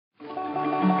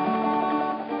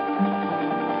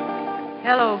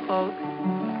Hello, folks.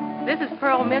 This is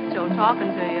Pearl Mitchell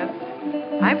talking to you.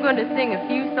 I'm going to sing a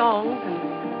few songs,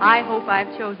 and I hope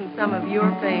I've chosen some of your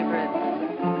favorites.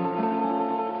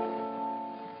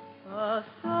 A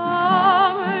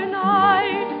summer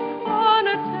night on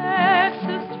a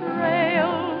Texas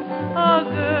trail, a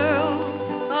girl,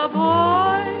 a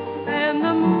boy, and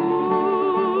the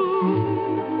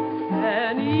moon,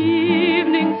 an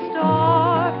evening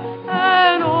star,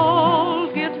 an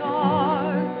old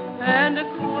guitar, and a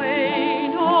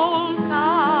quaint old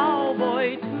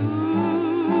cowboy tune.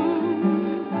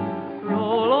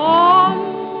 Roll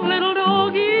on, little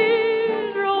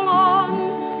doggies, roll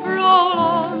on, roll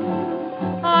on.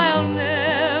 I'll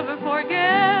never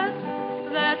forget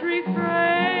that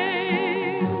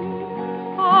refrain.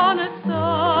 On a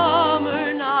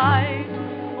summer night,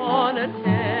 on a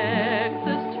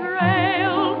Texas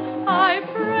trail, I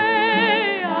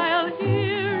pray I'll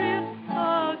hear it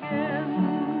again.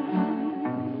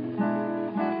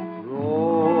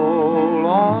 Roll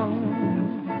on,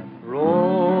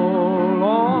 roll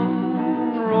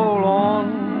on, roll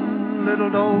on, little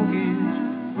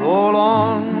doggies, roll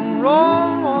on,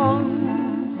 roll on,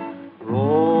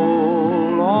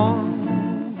 roll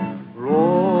on,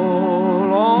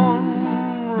 roll on,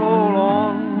 roll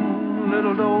on,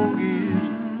 little doggies,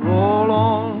 roll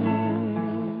on.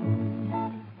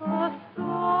 A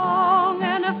song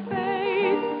and a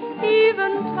face,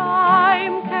 even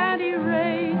time can't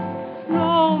erase,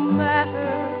 no matter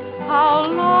how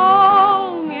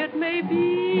long it may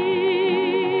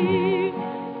be,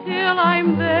 till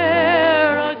I'm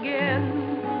there again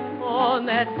on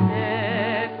that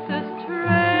Texas trail,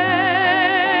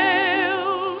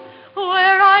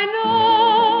 where I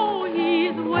know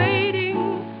he's waiting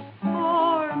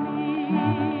for me.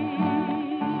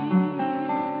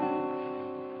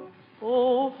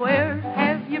 Oh, where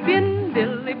have you been,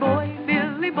 Billy boy,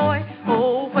 Billy boy?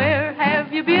 Oh, where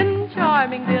have you been,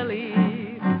 charming Billy?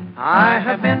 I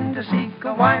have been to seek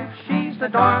a wife, she's the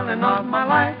darling of my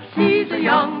life. She's a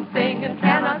young thing and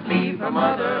cannot leave her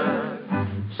mother.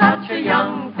 Such a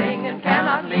young thing and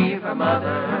cannot leave her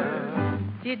mother.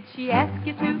 Did she ask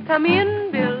you to come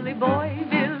in, Billy boy,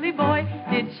 Billy boy?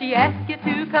 Did she ask you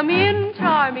to come in,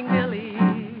 charming Billy?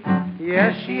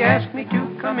 Yes, she asked me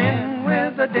to come in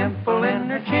with a dimple in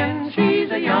her chin.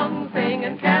 She's a young thing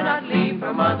and cannot leave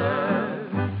her mother.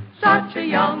 Such a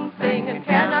young thing and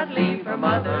cannot leave her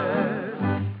mother.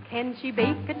 Can she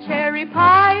bake a cherry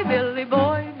pie, Billy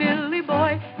boy, Billy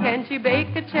boy? Can she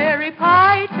bake a cherry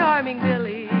pie, charming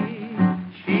Billy?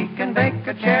 She can bake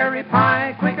a cherry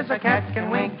pie quick as a cat can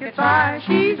wink its eye.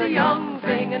 She's a young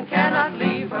thing and cannot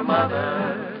leave her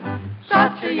mother.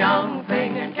 Such a young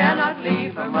thing and cannot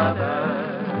leave her mother.